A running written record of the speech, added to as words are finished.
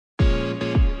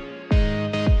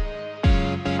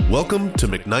Welcome to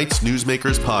McKnight's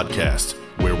Newsmakers Podcast,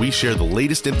 where we share the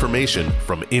latest information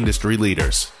from industry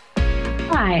leaders.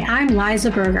 Hi, I'm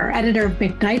Liza Berger, editor of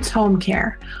McKnight's Home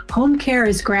Care. Home care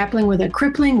is grappling with a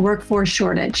crippling workforce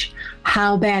shortage.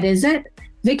 How bad is it?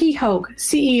 Vicki Hogue,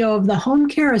 CEO of the Home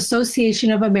Care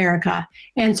Association of America,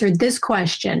 answered this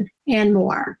question and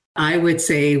more. I would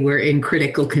say we're in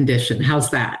critical condition. How's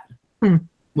that?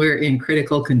 We're in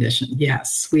critical condition.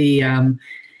 Yes.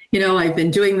 I've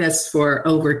been doing this for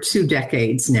over 2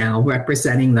 decades now,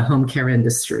 representing the home care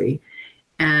industry.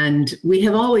 And we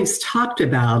have always talked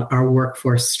about our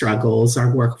workforce struggles,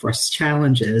 our workforce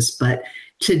challenges. But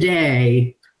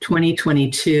today,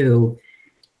 2022,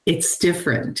 it's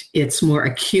different. It's more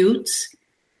acute.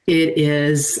 It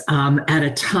is at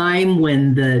a time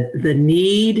when the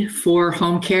need for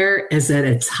home care is at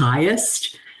its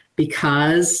highest,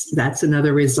 because that's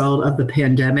another result of the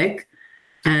pandemic.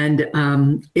 And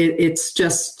it's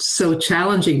just so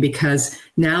challenging, because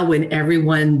now when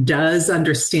everyone does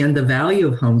understand the value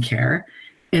of home care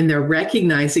and they're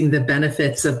recognizing the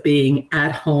benefits of being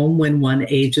at home when one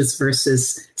ages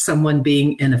versus someone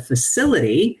being in a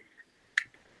facility,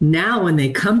 now when they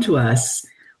come to us,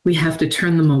 we have to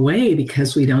turn them away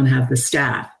because we don't have the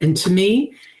staff. And to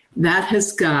me, that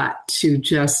has got to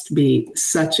just be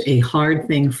such a hard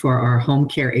thing for our home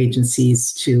care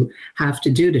agencies to have to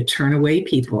do, to turn away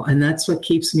people. And that's what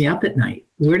keeps me up at night.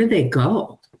 Where do they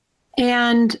go?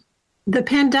 And the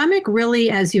pandemic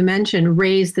really, as you mentioned,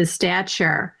 raised the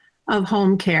stature of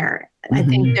home care. Mm-hmm. I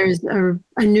think there's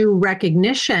a new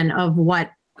recognition of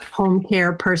what home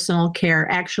care, personal care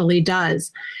actually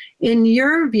does. In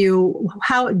your view,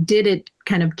 how did it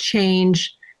kind of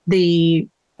change the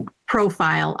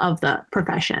profile of the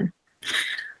profession?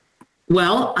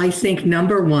 Well, I think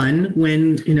number one,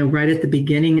 when, right at the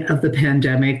beginning of the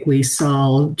pandemic, we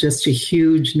saw just a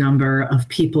huge number of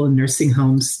people in nursing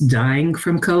homes dying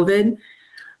from COVID.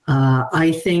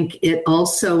 I think it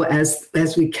also,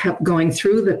 as we kept going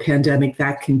through the pandemic,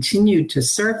 that continued to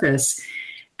surface.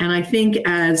 And I think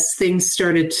as things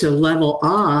started to level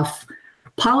off,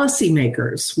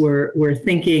 policymakers were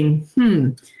thinking,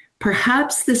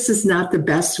 perhaps this is not the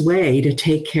best way to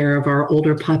take care of our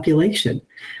older population.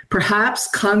 Perhaps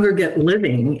congregate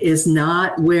living is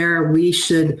not where we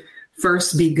should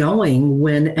first be going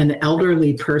when an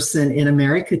elderly person in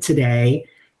America today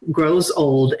grows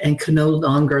old and can no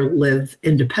longer live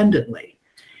independently.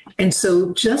 And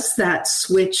so just that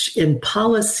switch in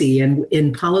policy and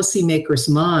in policymakers'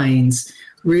 minds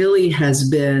really has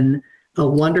been a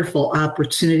wonderful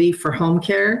opportunity for home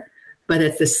care. But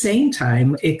at the same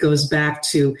time, it goes back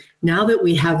to, now that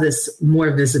we have this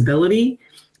more visibility,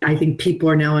 I think people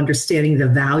are now understanding the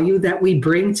value that we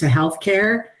bring to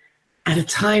healthcare. At a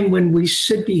time when we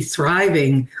should be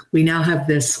thriving, we now have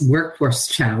this workforce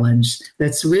challenge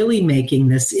that's really making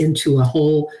this into a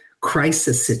whole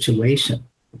crisis situation.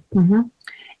 Mm-hmm.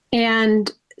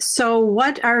 And so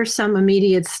what are some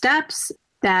immediate steps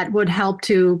that would help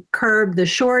to curb the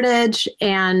shortage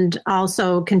and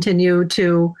also continue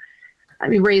to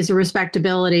raise the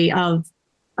respectability of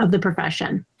the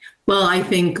profession? Well, I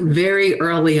think very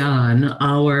early on,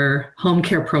 our home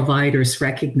care providers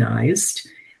recognized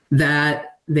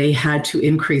that they had to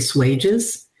increase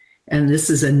wages. And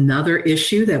this is another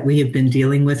issue that we have been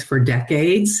dealing with for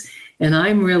decades. And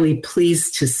I'm really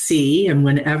pleased to see, and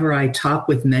whenever I talk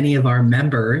with many of our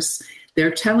members, they're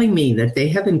telling me that they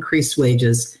have increased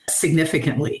wages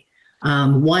significantly.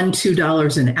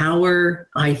 $1-2 an hour.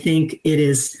 I think it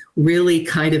is really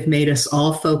kind of made us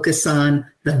all focus on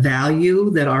the value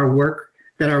that our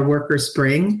workers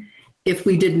bring. If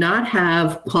we did not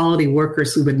have quality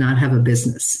workers, we would not have a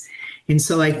business. And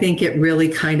so I think it really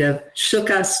kind of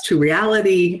shook us to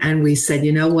reality. And we said,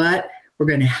 you know what? We're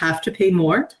going to have to pay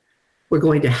more. We're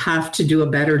going to have to do a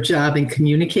better job in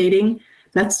communicating.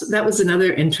 That was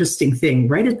another interesting thing.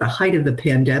 Right at the height of the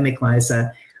pandemic,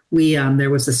 Liza, there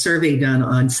was a survey done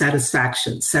on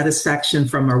satisfaction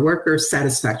from our workers,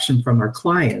 satisfaction from our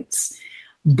clients.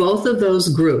 Both of those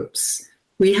groups,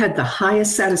 we had the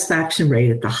highest satisfaction rate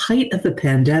at the height of the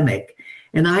pandemic.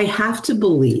 And I have to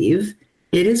believe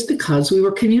it is because we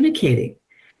were communicating.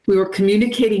 We were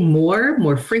communicating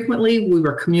more frequently. We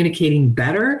were communicating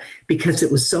better because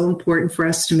it was so important for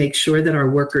us to make sure that our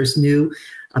workers knew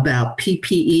about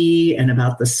PPE and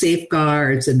about the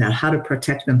safeguards and about how to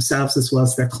protect themselves as well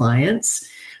as their clients.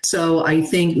 So I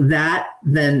think that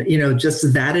then,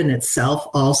 just that in itself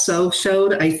also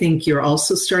showed. I think you're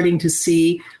also starting to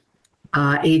see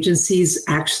agencies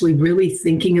actually really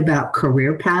thinking about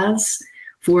career paths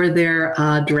for their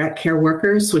direct care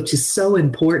workers, which is so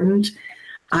important.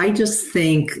 I just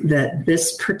think that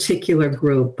this particular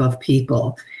group of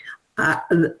people,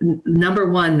 number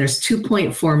one, there's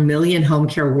 2.4 million home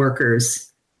care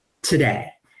workers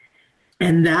today.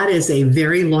 And that is a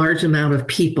very large amount of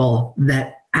people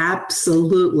that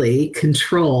absolutely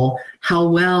control how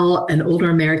well an older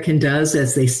American does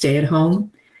as they stay at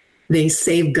home. They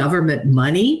save government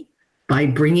money by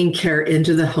bringing care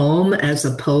into the home as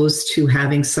opposed to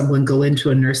having someone go into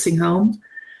a nursing home.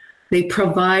 They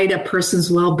provide a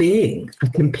person's well-being, a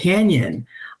companion.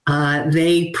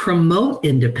 They promote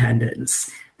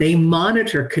independence. They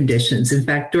monitor conditions. In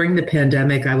fact, during the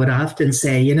pandemic, I would often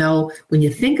say, when you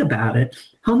think about it,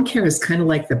 home care is kind of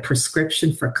like the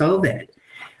prescription for COVID.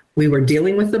 We were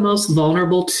dealing with the most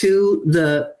vulnerable to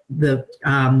the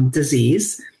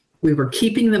disease. We were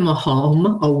keeping them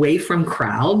home, away from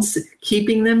crowds,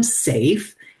 keeping them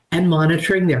safe, and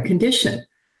monitoring their condition.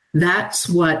 That's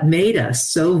what made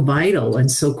us so vital and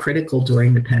so critical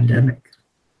during the pandemic.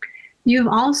 You've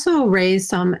also raised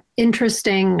some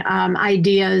interesting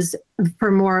ideas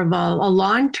for more of a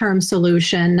long-term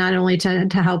solution, not only to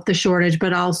help the shortage,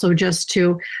 but also just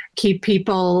to keep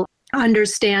people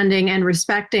understanding and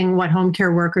respecting what home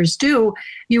care workers do.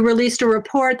 You released a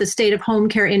report, The State of Home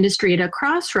Care Industry at a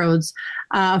Crossroads,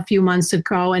 a few months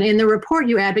ago. And in the report,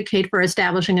 you advocate for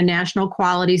establishing a national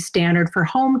quality standard for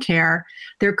home care.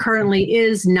 There currently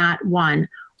is not one.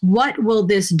 What will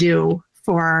this do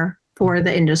for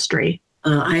the industry?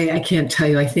 I can't tell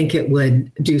you. I think it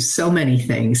would do so many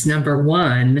things. Number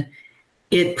one,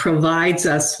 it provides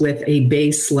us with a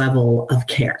base level of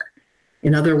care.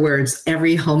 In other words,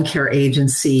 every home care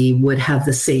agency would have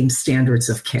the same standards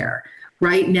of care.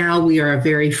 Right now, we are a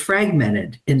very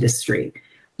fragmented industry.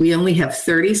 We only have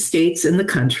 30 states in the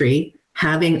country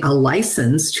having a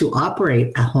license to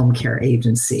operate a home care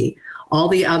agency. All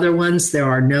the other ones, there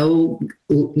are no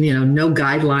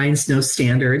guidelines, no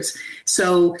standards.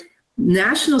 So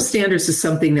national standards is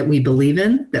something that we believe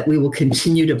in, that we will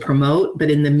continue to promote.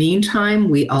 But in the meantime,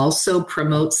 we also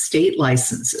promote state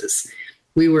licenses.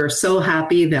 We were so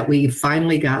happy that we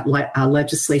finally got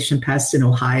legislation passed in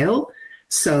Ohio.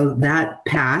 So that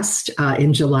passed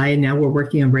in July, and now we're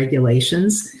working on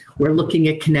regulations. We're looking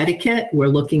at Connecticut. We're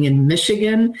looking in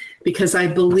Michigan, because I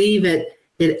believe it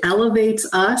elevates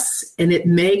us and it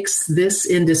makes this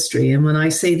industry. And when I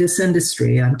say this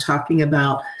industry, I'm talking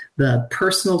about the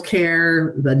personal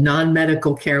care, the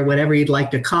non-medical care, whatever you'd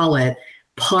like to call it,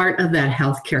 part of that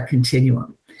healthcare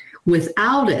continuum.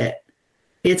 Without it,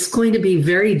 it's going to be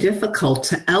very difficult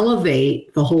to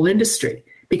elevate the whole industry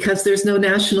because there's no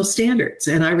national standards.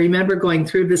 And I remember going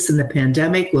through this in the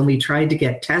pandemic when we tried to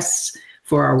get tests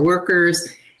for our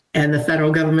workers, and the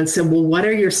federal government said, well, what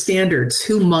are your standards?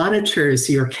 Who monitors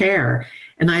your care?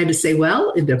 And I had to say,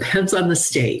 well, it depends on the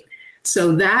state.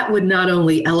 So that would not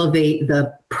only elevate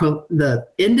the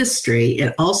industry,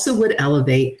 it also would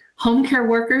elevate home care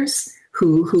workers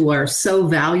who are so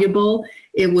valuable.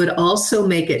 It would also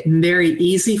make it very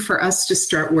easy for us to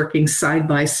start working side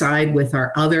by side with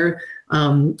our other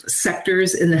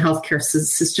sectors in the healthcare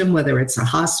system, whether it's a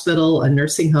hospital, a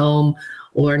nursing home,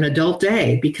 or an adult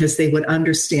day, because they would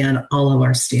understand all of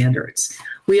our standards.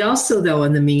 We also, though,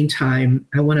 in the meantime,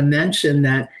 I want to mention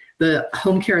that the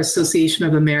Home Care Association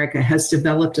of America has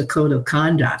developed a code of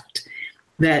conduct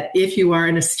that if you are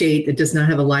in a state that does not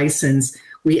have a license,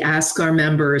 we ask our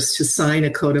members to sign a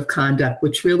code of conduct,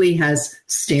 which really has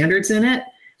standards in it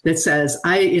that says,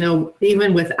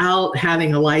 even without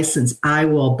having a license, I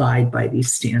will abide by these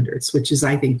standards, which is,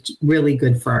 I think, really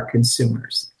good for our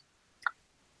consumers.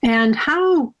 And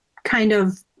how kind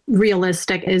of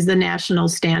realistic is the national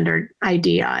standard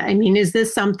idea? I mean, is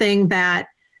this something that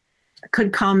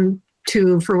could come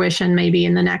to fruition maybe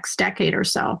in the next decade or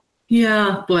so?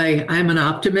 Yeah, boy, I'm an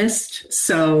optimist.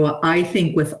 So I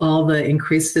think with all the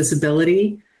increased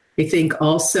visibility, I think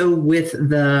also with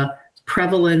the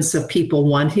prevalence of people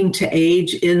wanting to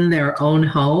age in their own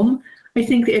home, I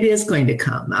think it is going to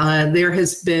come. There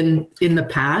has been in the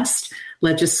past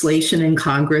legislation in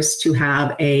Congress to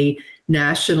have a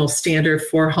national standard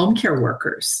for home care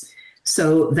workers.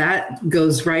 So that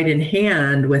goes right in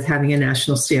hand with having a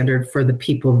national standard for the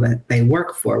people that they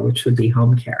work for, which would be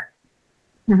home care.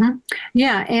 Mm-hmm.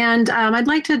 Yeah, and I'd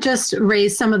like to just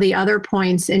raise some of the other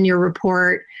points in your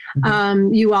report.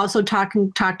 Mm-hmm. You also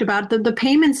talked about the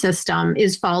payment system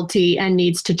is faulty and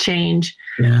needs to change.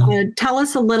 Yeah. Tell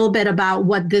us a little bit about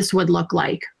what this would look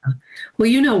like.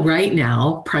 Well, right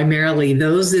now, primarily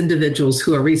those individuals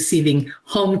who are receiving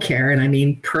home care, and I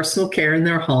mean personal care in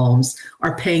their homes,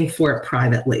 are paying for it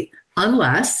privately,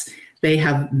 unless they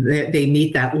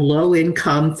meet that low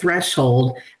income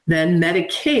threshold. Then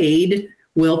Medicaid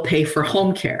will pay for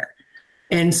home care.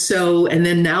 And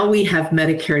then now we have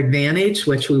Medicare Advantage,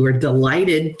 which we were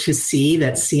delighted to see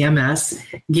that CMS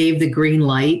gave the green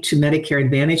light to Medicare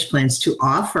Advantage plans to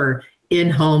offer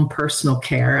in-home personal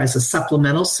care as a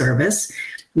supplemental service.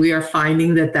 We are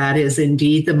finding that that is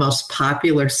indeed the most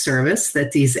popular service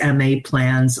that these MA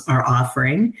plans are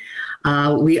offering.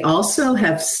 We also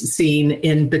have seen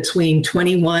in between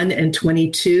 21 and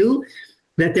 22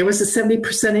 that there was a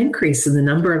 70% increase in the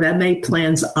number of MA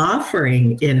plans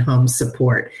offering in-home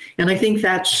support. And I think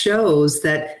that shows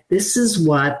that this is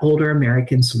what older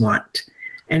Americans want.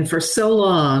 And for so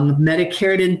long,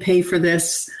 Medicare didn't pay for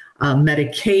this.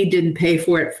 Medicaid didn't pay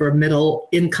for it for middle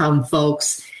income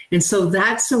folks. And so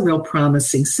that's a real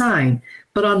promising sign.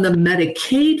 But on the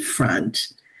Medicaid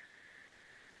front,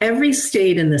 every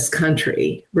state in this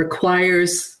country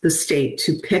requires the state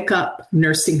to pick up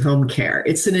nursing home care.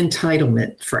 It's an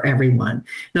entitlement for everyone.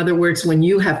 In other words, when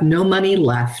you have no money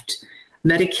left,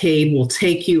 Medicaid will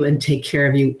take you and take care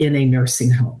of you in a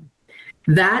nursing home.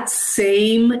 That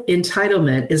same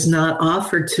entitlement is not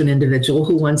offered to an individual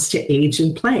who wants to age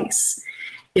in place.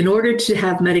 In order to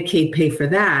have Medicaid pay for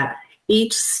that,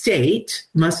 each state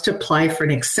must apply for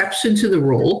an exception to the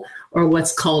rule, or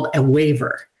what's called a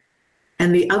waiver.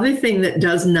 And the other thing that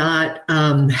does not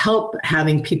help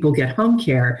having people get home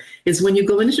care is when you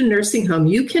go into a nursing home,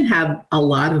 you can have a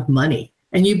lot of money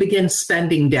and you begin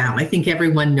spending down. I think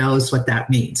everyone knows what that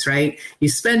means, right? You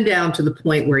spend down to the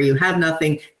point where you have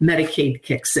nothing, Medicaid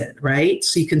kicks in, right?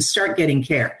 So you can start getting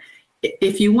care.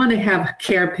 If you want to have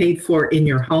care paid for in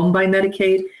your home by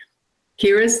Medicaid,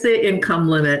 here is the income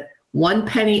limit. 1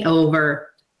 penny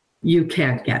over, you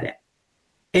can't get it.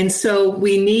 And so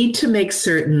we need to make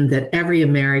certain that every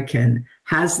American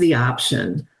has the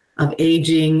option of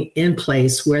aging in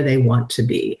place where they want to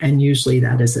be. And usually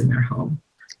that is in their home.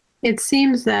 It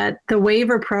seems that the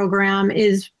waiver program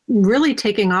is really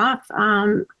taking off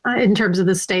in terms of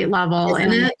the state level.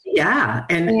 Isn't it? Yeah.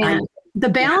 And the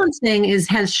balancing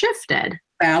has shifted.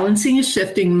 Balancing is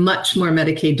shifting. Much more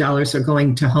Medicaid dollars are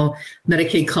going to home.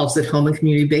 Medicaid calls it home and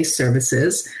community-based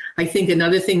services. I think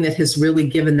another thing that has really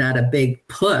given that a big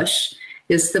push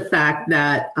is the fact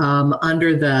that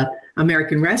under the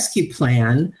American Rescue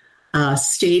Plan,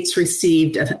 states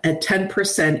received a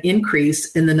 10%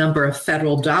 increase in the number of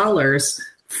federal dollars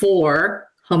for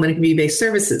home and community-based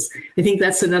services. I think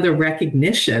that's another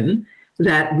recognition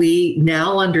that we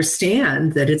now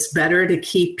understand that it's better to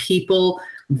keep people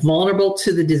vulnerable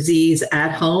to the disease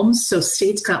at home. So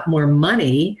states got more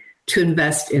money to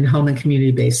invest in home and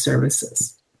community-based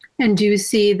services. And do you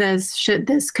see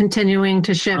this continuing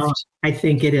to shift? Oh, I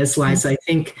think it is, Liza.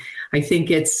 I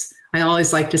think it's, I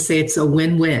always like to say it's a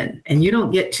win-win. And you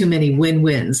don't get too many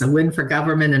win-wins, a win for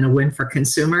government and a win for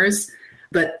consumers.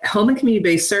 But home and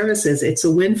community-based services, it's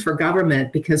a win for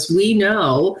government because we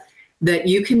know that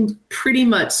you can pretty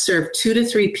much serve 2 to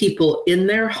 3 people in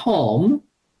their home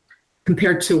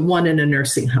compared to 1 in a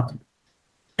nursing home.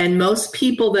 And most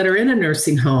people that are in a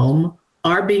nursing home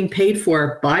are being paid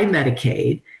for by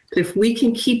Medicaid. But if we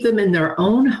can keep them in their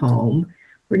own home,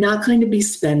 we're not going to be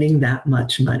spending that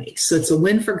much money. So it's a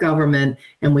win for government.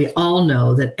 And we all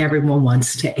know that everyone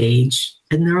wants to age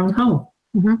in their own home.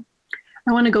 Mm-hmm.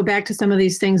 I want to go back to some of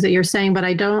these things that you're saying, but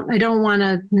I don't want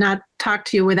to not talk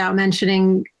to you without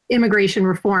mentioning immigration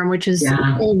reform, which is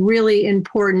a really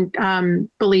important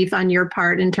belief on your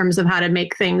part in terms of how to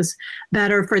make things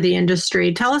better for the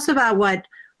industry. Tell us about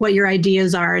what your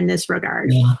ideas are in this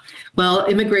regard. Yeah. Well,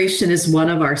 immigration is one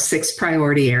of our 6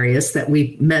 priority areas that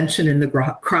we mentioned in the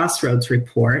Crossroads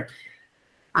report.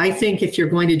 I think if you're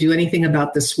going to do anything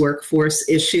about this workforce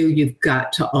issue, you've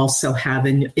got to also have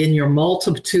in your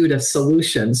multitude of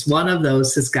solutions, one of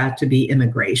those has got to be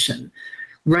immigration.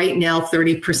 Right now,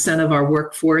 30% of our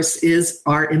workforce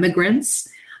are immigrants.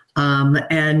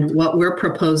 And what we're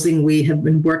proposing, we have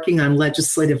been working on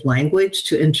legislative language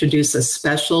to introduce a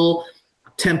special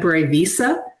temporary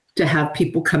visa to have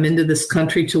people come into this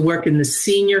country to work in the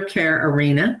senior care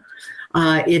arena.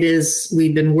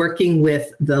 We've been working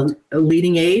with the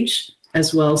Leading Age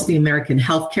as well as the American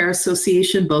Healthcare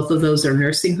Association. Both of those are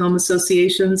nursing home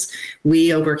associations.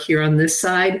 We over here on this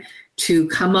side to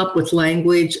come up with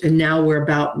language. And now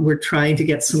we're trying to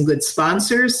get some good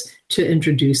sponsors to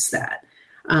introduce that.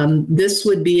 This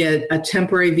would be a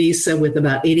temporary visa with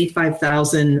about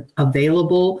 85,000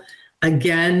 available.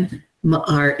 Again,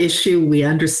 our issue, we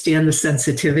understand the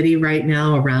sensitivity right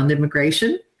now around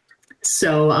immigration.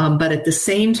 So, but at the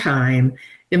same time,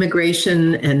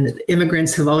 immigration and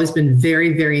immigrants have always been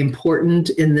very, very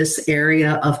important in this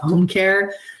area of home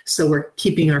care. So we're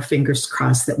keeping our fingers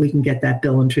crossed that we can get that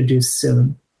bill introduced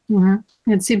soon.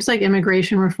 Mm-hmm. It seems like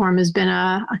immigration reform has been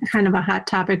a kind of a hot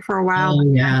topic for a while.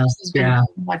 Oh, yeah. Yeah.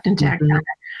 Reluctant to act on it.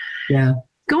 Yeah.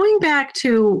 Going back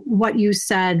to what you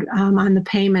said on the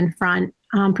payment front,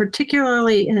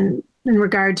 particularly in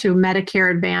regard to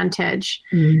Medicare Advantage,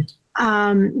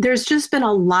 there's just been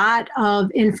a lot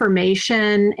of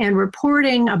information and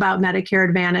reporting about Medicare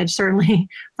Advantage, certainly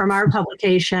from our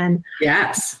publication.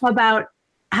 Yes. About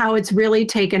how it's really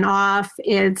taken off.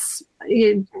 It's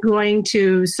going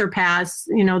to surpass,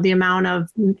 the amount of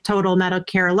total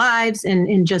Medicare lives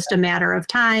in just a matter of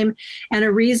time. And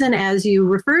a reason, as you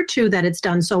referred to, that it's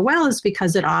done so well is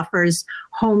because it offers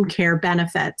home care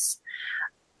benefits.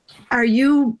 Are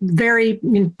you very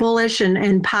bullish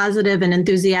and positive and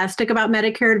enthusiastic about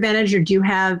Medicare Advantage, or do you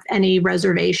have any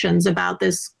reservations about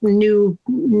this newfangled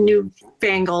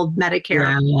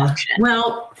Medicare option?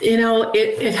 Well,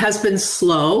 it has been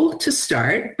slow to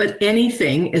start, but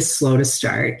anything is slow to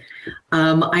start.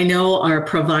 I know our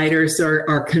providers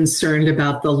are concerned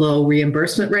about the low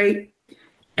reimbursement rate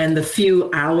and the few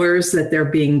hours that they're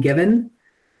being given.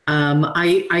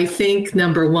 I think,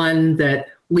 number one, that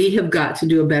we have got to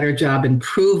do a better job in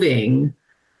proving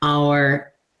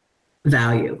our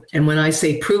value. And when I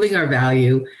say proving our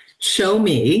value, show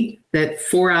me that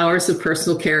 4 hours of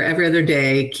personal care every other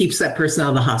day keeps that person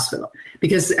out of the hospital.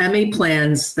 Because MA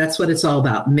plans, that's what it's all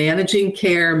about, managing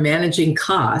care, managing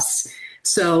costs.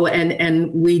 So,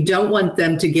 and we don't want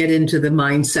them to get into the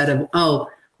mindset of, oh,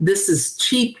 this is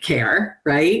cheap care,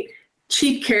 right?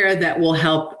 Cheap care that will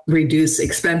help reduce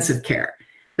expensive care.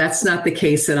 That's not the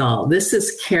case at all. This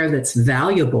is care that's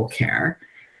valuable care.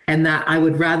 And that I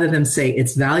would rather them say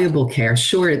it's valuable care.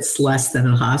 Sure, it's less than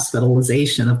a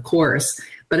hospitalization, of course.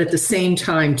 But at the same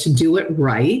time, to do it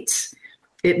right,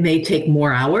 it may take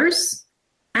more hours.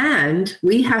 And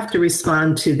we have to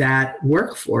respond to that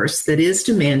workforce that is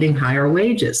demanding higher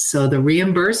wages. So the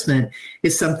reimbursement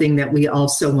is something that we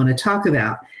also want to talk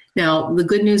about. Now, the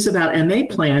good news about MA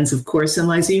plans, of course, and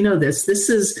Liza, you know this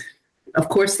is, of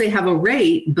course, they have a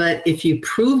rate, but if you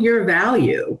prove your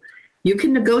value, you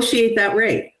can negotiate that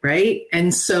rate, right?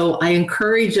 And so I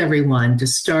encourage everyone to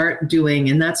start doing,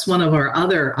 and that's one of our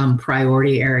other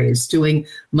priority areas, doing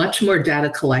much more data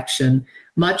collection,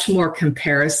 much more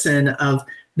comparison of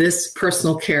this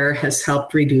personal care has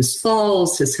helped reduce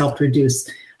falls, has helped reduce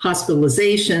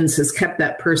hospitalizations, has kept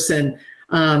that person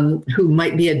who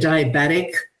might be a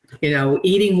diabetic,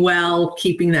 eating well,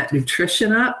 keeping that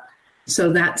nutrition up.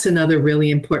 So that's another really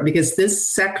important, because this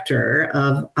sector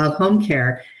of home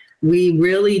care, we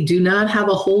really do not have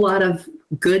a whole lot of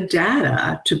good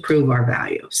data to prove our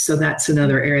value. So that's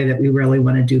another area that we really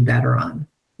want to do better on.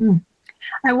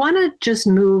 I want to just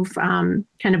move kind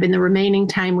of in the remaining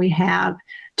time we have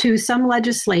to some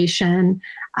legislation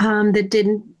that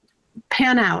didn't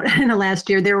pan out in the last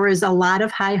year. There was a lot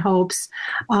of high hopes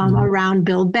around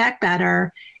Build Back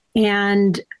Better.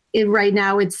 And right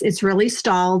now it's really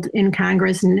stalled in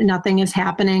Congress and nothing is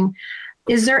happening.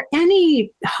 Is there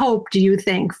any hope, do you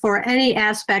think, for any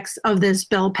aspects of this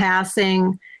bill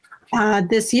passing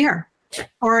this year,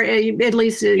 or at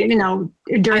least,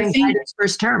 during Biden's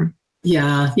first term?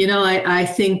 Yeah, I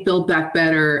think Build Back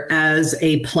Better as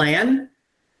a plan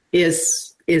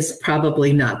is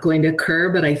probably not going to occur,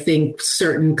 but I think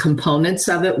certain components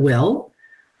of it will.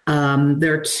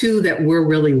 There are two that we're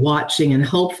really watching and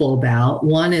hopeful about.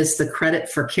 One is the credit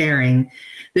for caring.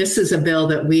 This is a bill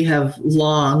that we have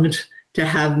longed to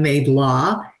have made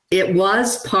law. It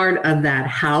was part of that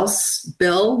House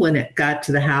bill when it got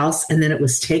to the House, and then it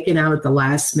was taken out at the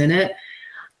last minute.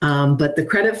 But the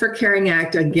Credit for Caring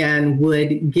Act, again,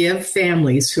 would give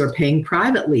families who are paying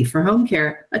privately for home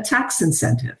care a tax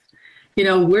incentive.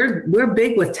 We're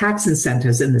big with tax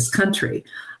incentives in this country.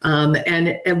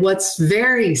 And what's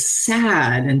very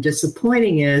sad and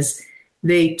disappointing is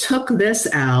they took this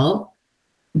out,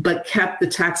 but kept the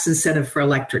tax incentive for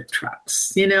electric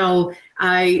trucks.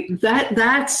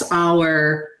 That's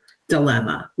our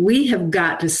dilemma. We have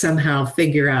got to somehow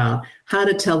figure out how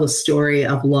to tell the story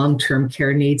of long-term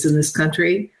care needs in this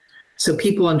country, so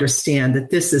people understand that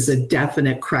this is a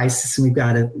definite crisis and we've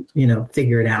got to,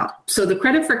 figure it out. So the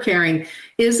Credit for Caring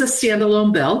is a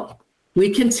standalone bill.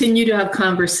 We continue to have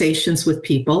conversations with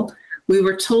people. We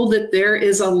were told that there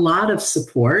is a lot of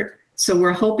support. So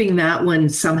we're hoping that one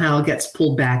somehow gets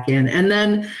pulled back in. And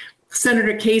then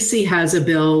Senator Casey has a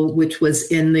bill, which was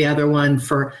in the other one,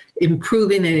 for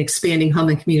improving and expanding home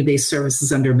and community-based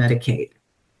services under Medicaid.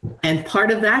 And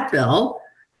part of that bill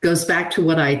goes back to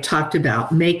what I talked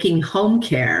about, making home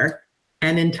care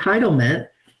an entitlement,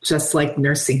 just like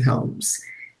nursing homes.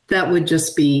 that would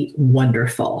just be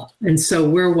wonderful. And so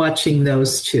we're watching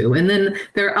those two. And then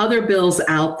there are other bills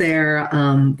out there.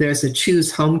 There's a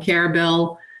Choose Home Care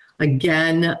bill.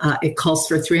 Again, it calls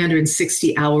for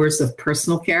 360 hours of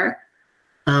personal care.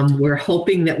 We're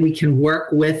hoping that we can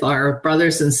work with our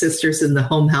brothers and sisters in the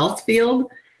home health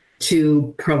field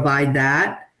to provide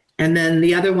that. And then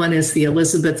the other one is the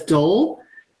Elizabeth Dole.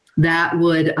 That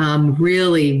would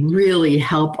really, really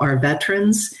help our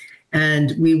veterans.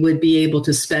 And we would be able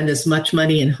to spend as much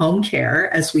money in home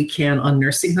care as we can on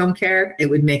nursing home care. It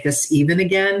would make us even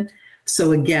again.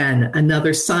 So again,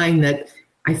 another sign that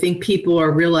I think people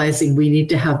are realizing we need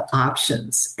to have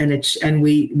options, and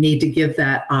we need to give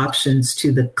that options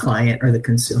to the client or the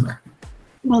consumer.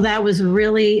 Well, that was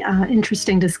really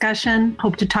interesting discussion.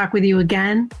 Hope to talk with you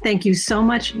again. Thank you so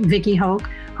much, Vicki Hoke,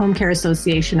 Home Care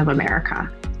Association of America.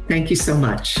 Thank you so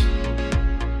much.